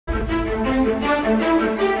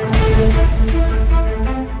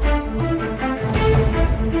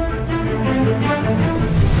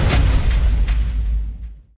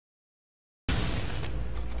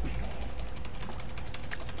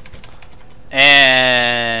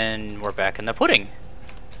And we're back in the pudding.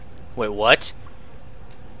 Wait, what?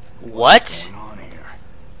 What? What's going on here?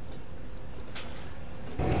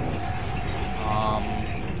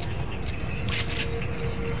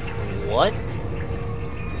 What?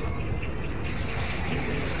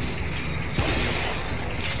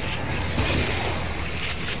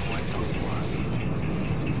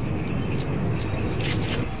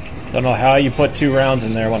 Don't know how you put 2 rounds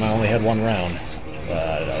in there when I only had 1 round.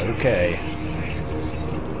 But okay.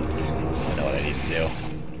 I know what I need to do.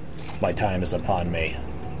 My time is upon me.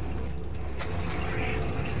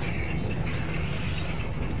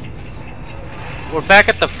 We're back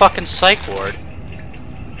at the fucking psych ward.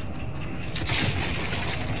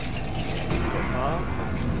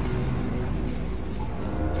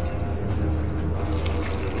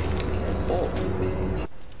 Oh.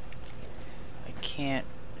 I can't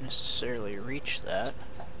necessarily reach that.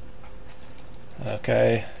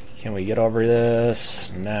 Okay, can we get over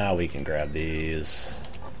this? Now we can grab these.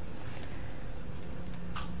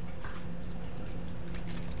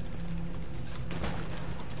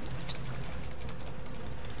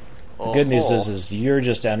 The good news is you're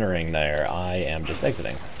just entering there. I am just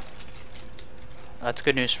exiting. That's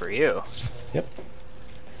good news for you. Yep.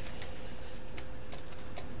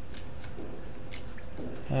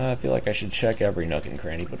 I feel like I should check every nook and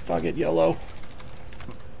cranny, but fuck it, YOLO.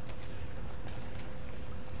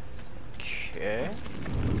 Okay.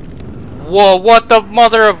 Whoa, what the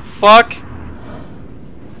mother of fuck?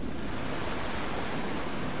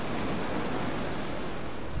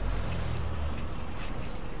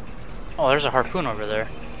 Oh, there's a harpoon over there.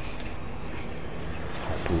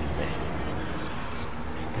 Harpoon me.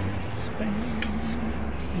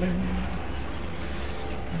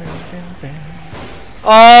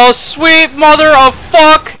 Oh, sweet mother of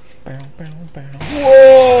fuck!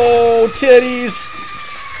 Whoa, titties!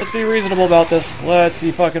 Let's be reasonable about this. Let's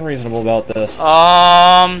be fucking reasonable about this.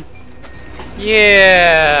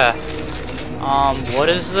 Yeah. What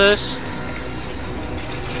is this?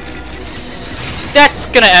 That's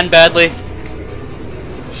gonna end badly.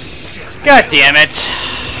 God damn it.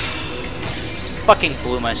 Fucking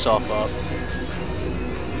blew myself up.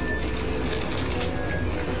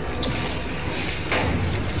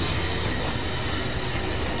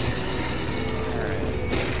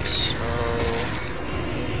 Alright, so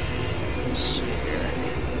let's see here.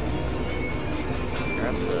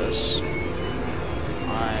 Grab this.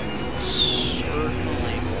 I'm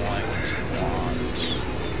certainly going to want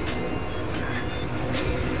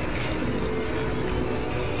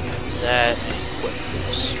that and equip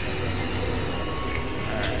this.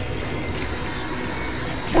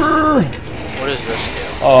 Alright. What does this do?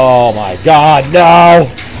 Oh my god, no!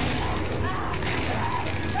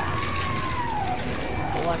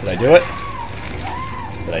 Did I do it?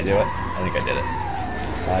 Did I do it? I think I did it.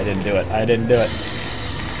 I didn't do it. I didn't do it.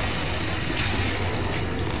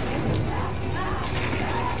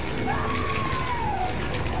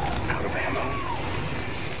 Out of ammo.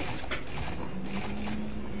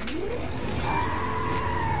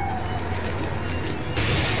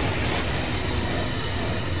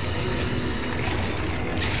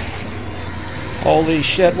 Holy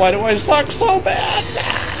shit, why do I suck so bad?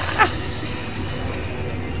 Ah!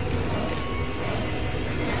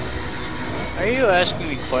 Are you asking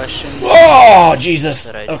me questions? Oh, Jesus!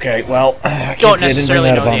 That I Okay, well, I don't can't say I didn't bring necessarily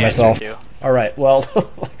that know upon the myself. answer to. Alright, well...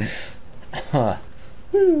 huh.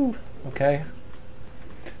 Woo. Okay.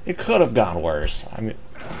 It could have gone worse. I mean...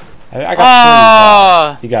 I got pretty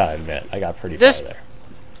far. You gotta admit, I got pretty far there.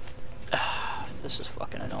 This is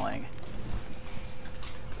fucking annoying.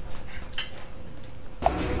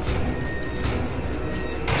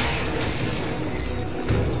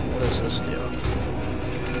 What does this do?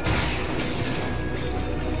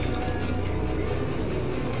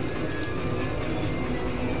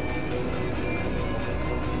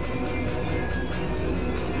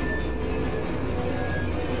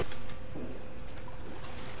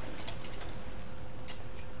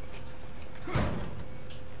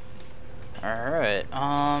 Alright,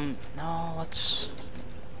 no, let's...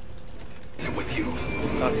 I'm with you.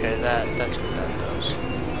 Okay, that's what that does.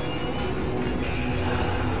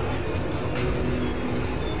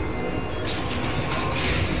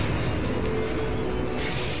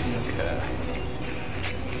 Okay.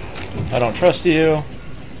 I don't trust you.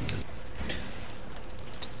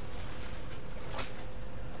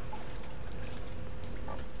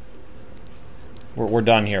 We're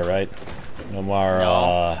done here, right? No more,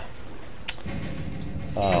 No.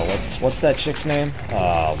 what's that chick's name?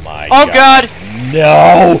 Oh my Oh god. god!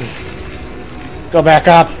 No! Go back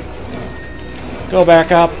up! Go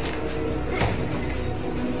back up!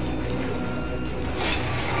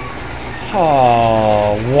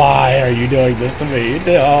 Oh, why are you doing this to me?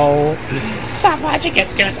 No! Stop watching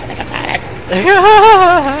it! Do something about it!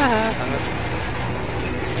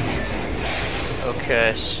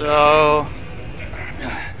 Okay, so...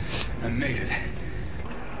 I made it.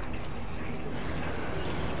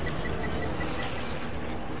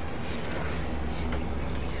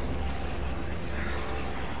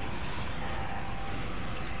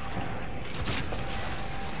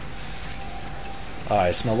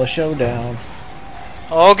 I smell a showdown.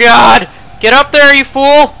 Oh god! Get up there, you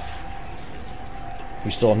fool!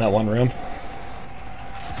 We still in that one room?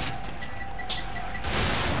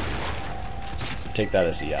 Take that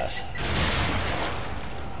as a yes.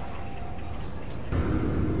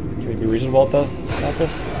 Can we be reasonable about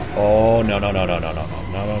this? Oh no no no no no no no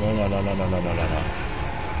no no no no no no no no no!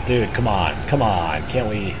 Dude, come on, come on! Can't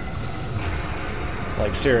we?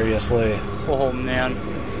 Like seriously? Oh man.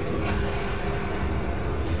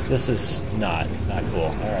 This is not cool.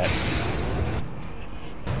 All right.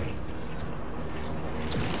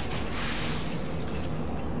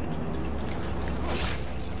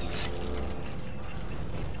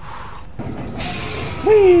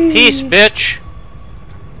 Whee! Peace, bitch!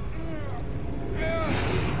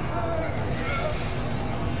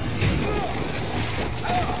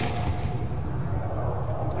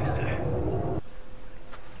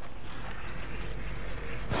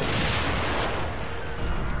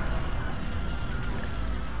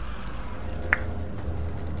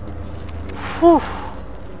 Whew.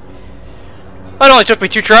 It only took me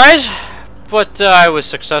 2 tries, but I was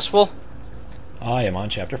successful. I am on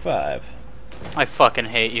chapter 5. I fucking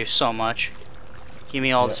hate you so much. Give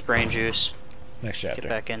me all this brain juice. Next chapter. Get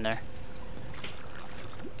back in there.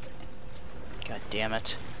 God damn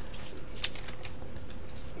it.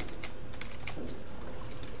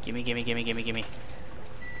 Gimme, gimme, gimme, gimme, gimme.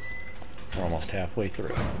 We're almost halfway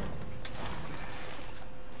through.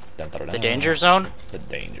 The danger zone? The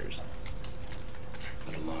danger zone.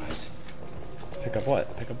 Lies. Pick up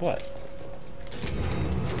what? Pick up what?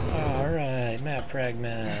 Alright, map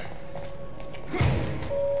fragment.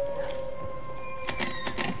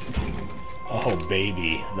 Oh,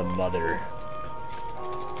 baby, the mother.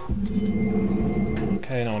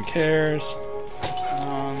 Okay, no one cares.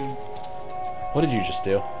 What did you just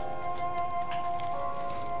do?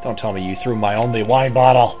 Don't tell me you threw my only wine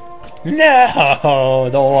bottle. No,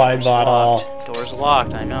 the wine Door's bottle. locked. Door's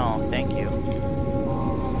locked, I know. Thank you.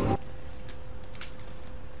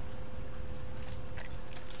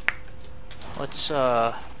 Let's,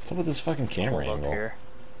 What's up with this fucking camera hold up angle? here.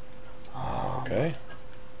 Okay.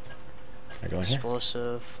 Can I go in here?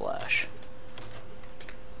 Explosive flash.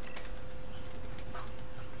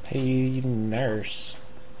 Hey, nurse.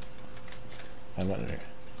 I'm not there.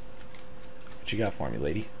 What you got for me,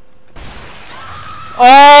 lady?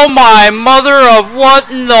 Oh my mother of what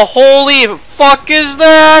in the holy fuck is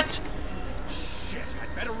that? Shit,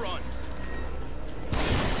 I'd better run.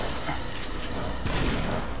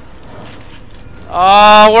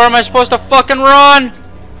 Where am I supposed to fucking run?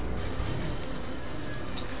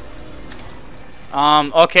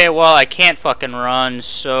 Okay, well, I can't fucking run,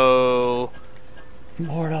 so...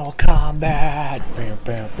 Mortal Kombat!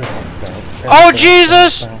 Oh,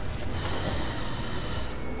 Jesus! Oh,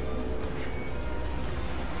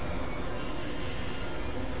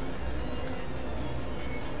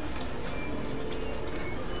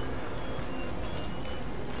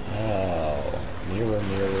 mirror,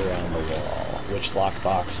 mirror on the wall. Which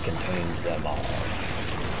lockbox contains them all?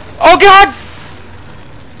 Oh, God!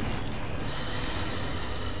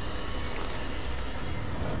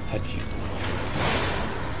 How do you...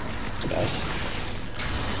 Yes.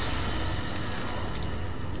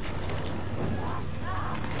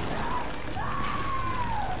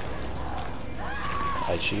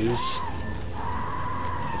 I choose...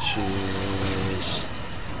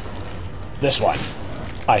 this one.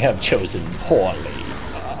 I have chosen poorly.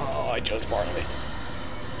 Oh, I chose poorly.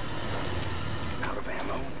 Out of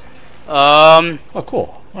ammo. Oh,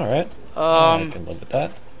 cool. Alright. I can live with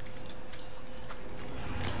that.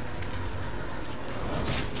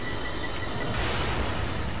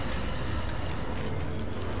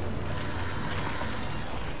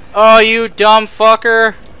 Oh, you dumb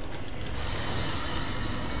fucker.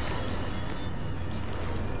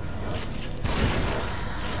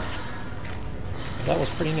 That was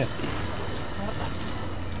pretty nifty.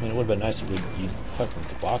 I mean, it would have been nice if you fucking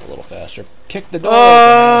could walk a little faster. Kick the door open,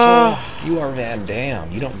 asshole. You are Van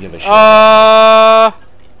Damme. You don't give a shit.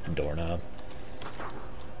 Doorknob.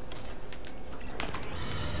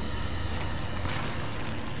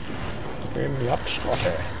 Bring me up,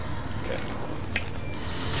 Scotty. Okay.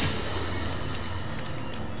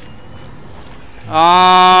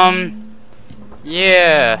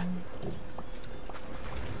 Yeah.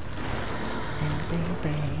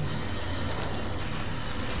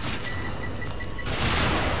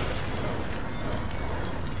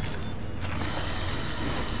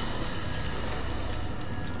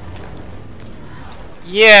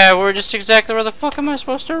 Yeah, we're just exactly where the fuck am I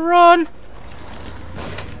supposed to run?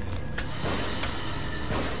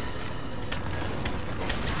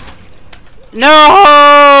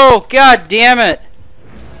 No! God damn it!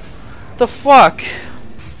 The fuck?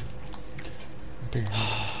 What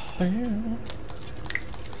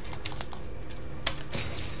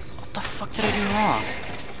the fuck did I do wrong?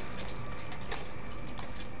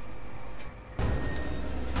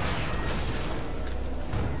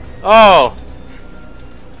 Oh!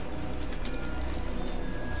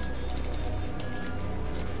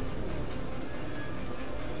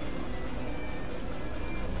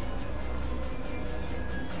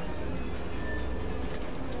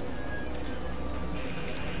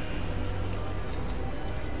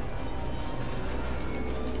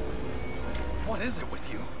 What is it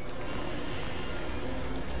with you?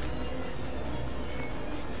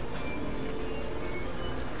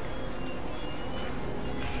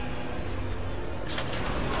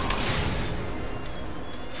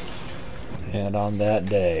 And on that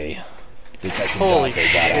day, Detective Holy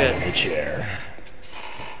Dante got out of shit. the chair.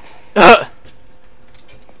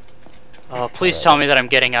 Oh, please tell me that I'm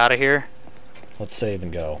getting out of here. Let's save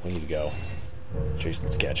and go. We need to go.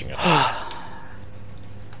 Jason's catching up.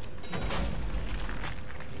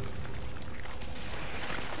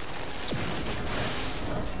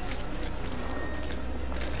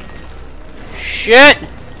 Shit!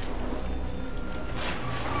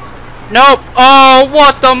 Nope! Oh,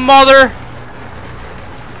 what the mother?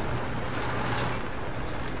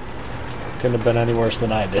 Couldn't have been any worse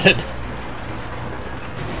than I did.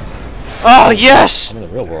 Oh, yes! I'm in the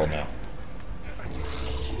real world now.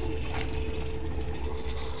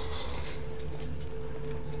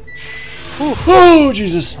 Oh,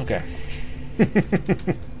 Jesus. Okay.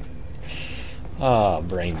 Ah,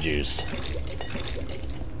 brain juice.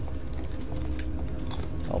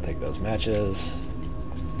 I'll take those matches.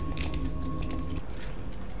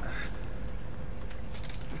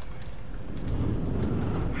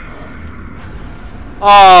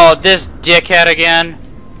 Oh, this dickhead again.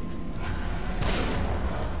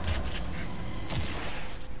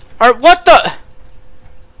 Or what the?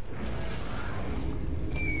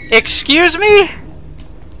 Excuse me?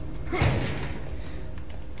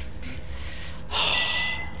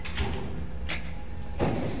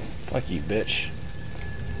 Fuck you, bitch.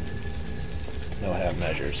 No half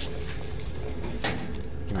measures.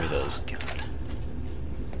 Give me those. God.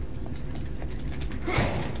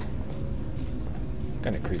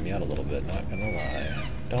 Kinda creep me out a little bit, not gonna lie.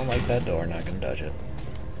 Don't like that door, not gonna dodge it.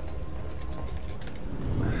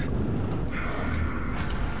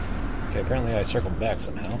 Okay, apparently I circled back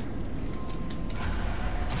somehow.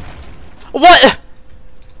 What?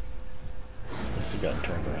 Must have gotten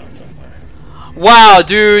turned around somewhere. Wow,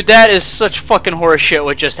 dude, that is such fucking horse shit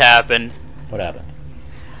what just happened. What happened?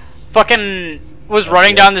 Fucking was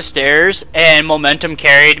running down the stairs and momentum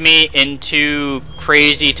carried me into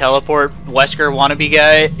crazy teleport Wesker wannabe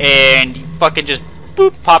guy and fucking just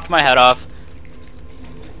boop popped my head off.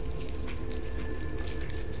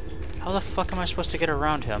 How the fuck am I supposed to get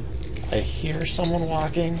around him? I hear someone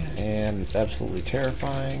walking, and it's absolutely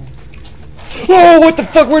terrifying. Oh, what the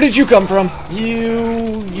fuck? Where did you come from?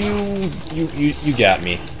 You got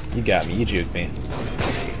me. You got me. You juked me.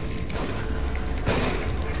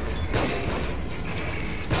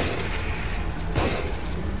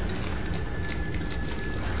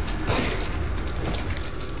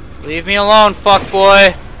 Leave me alone, fuck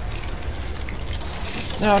boy.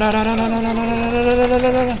 No, no, no, no, no, no, no, no, no, no, no, no,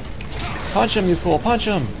 no, no, no. Punch him, you fool. Punch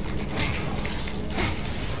him.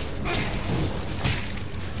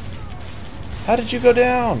 How did you go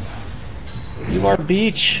down? You are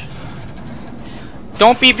Beach.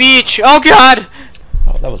 Don't be Beach. Oh god.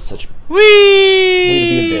 Oh, that was such... Whee! Way to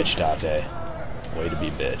be a bitch, Dante. Way to be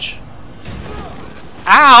a bitch.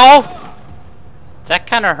 Ow! That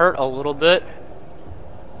kind of hurt a little bit.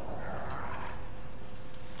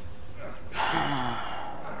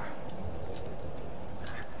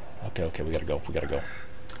 Okay, okay, we gotta go. We gotta go.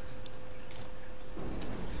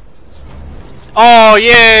 Oh,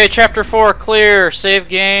 yay! Chapter 4 clear. Save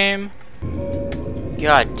game.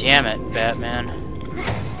 God damn it, Batman.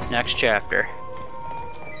 Next chapter.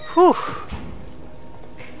 Whew.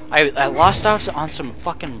 I lost out on some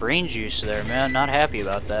fucking brain juice there, man. Not happy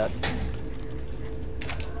about that.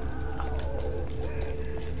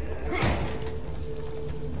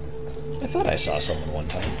 I thought I saw someone one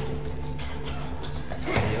time.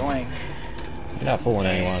 Yoink. You're not fooling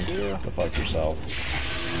Thank anyone. you. Go fuck yourself.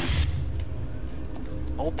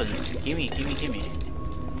 Open. Gimme.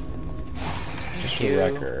 Just for the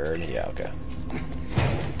record. Yeah, okay.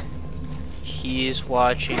 He's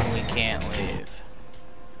watching, we can't leave.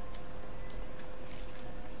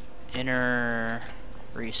 Inner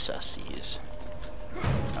recesses.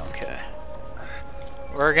 Okay.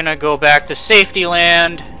 We're gonna go back to safety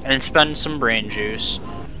land and spend some brain juice.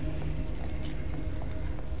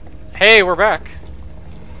 Hey, we're back.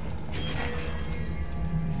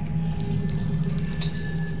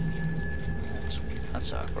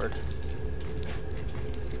 That's awkward.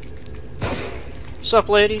 What's up,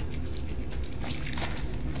 lady?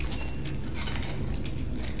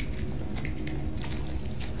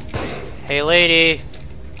 Hey, lady.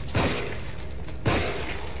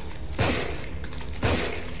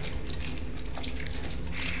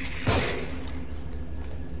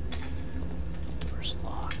 Door's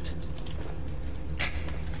locked.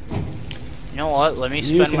 You know what? Let me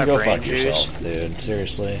spend my brain juice. You can go fuck yourself, dude.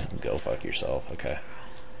 Seriously, go fuck yourself. Okay.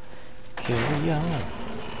 Carry on.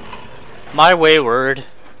 My wayward.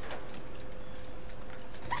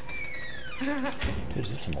 Dude, is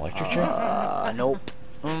this an electric chair? Nope.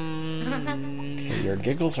 Okay, your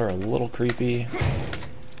giggles are a little creepy.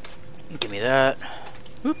 Give me that.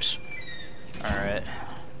 Oops. Alright.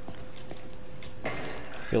 I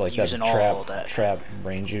feel like Using that's all that. trap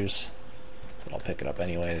brain juice. But I'll pick it up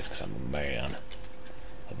anyways because I'm a man.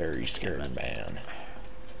 A very scared man.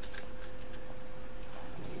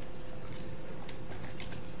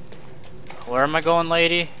 Where am I going,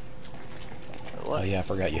 lady? What? Oh yeah, I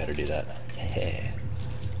forgot you had to do that.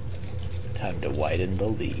 Time to widen the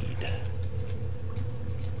lead.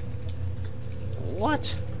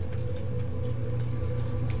 What?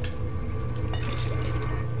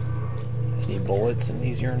 Any bullets in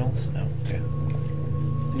these urinals? No. Okay.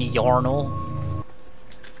 Yarnal?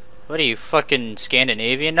 What are you, fucking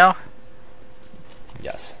Scandinavian now?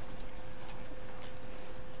 Yes.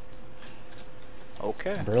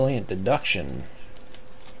 Okay. Brilliant deduction.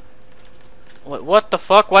 What the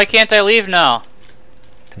fuck? Why can't I leave now?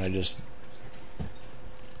 Can I just...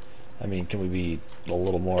 I mean, can we be a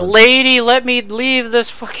little more... Lady, let me leave this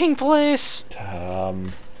fucking place!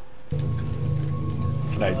 Can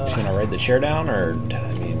I ride the chair down, or...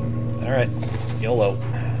 I mean... Alright. YOLO.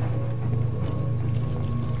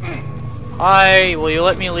 Hi, will you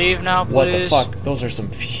let me leave now, please? What the fuck? Those are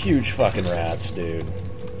some huge fucking rats, dude.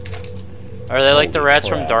 Are they like the rats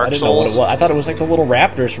crap. from Dark I didn't know what Souls? it was. I thought it was like the little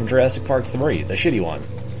raptors from Jurassic Park 3, the shitty one.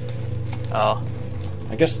 Oh.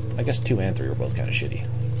 I guess 2 and 3 were both kind of shitty.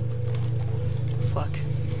 Fuck.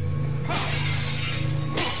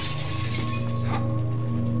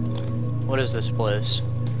 What is this place?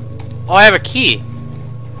 Oh, I have a key!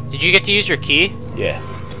 Did you get to use your key? Yeah.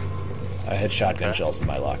 I had shotgun shells in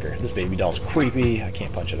my locker. This baby doll's creepy. I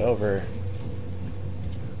can't punch it over.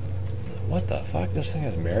 What the fuck? This thing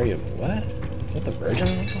has Mary of... What? Is that the Virgin?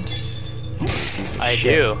 Piece of I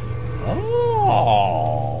shit. do.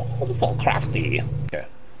 Oh, it's all crafty. Okay.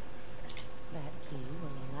 That key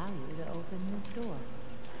will allow you to open this door.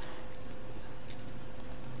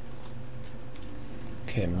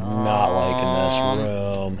 Okay, I'm not liking this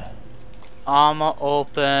room. I'ma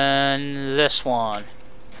open this one.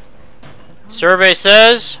 Survey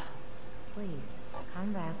says... Please,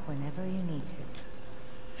 come back whenever you need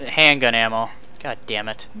to. handgun ammo. God damn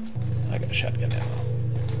it. I got shotgun ammo.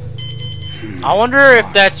 I wonder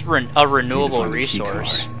if that's a renewable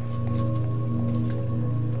resource.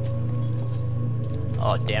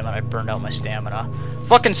 Oh damn it, I burned out my stamina.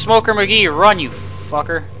 Fucking Smoker McGee, run you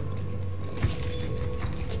fucker.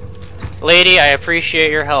 Lady, I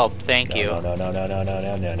appreciate your help. Thank you. No.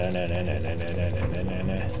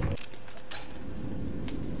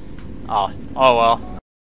 Oh well.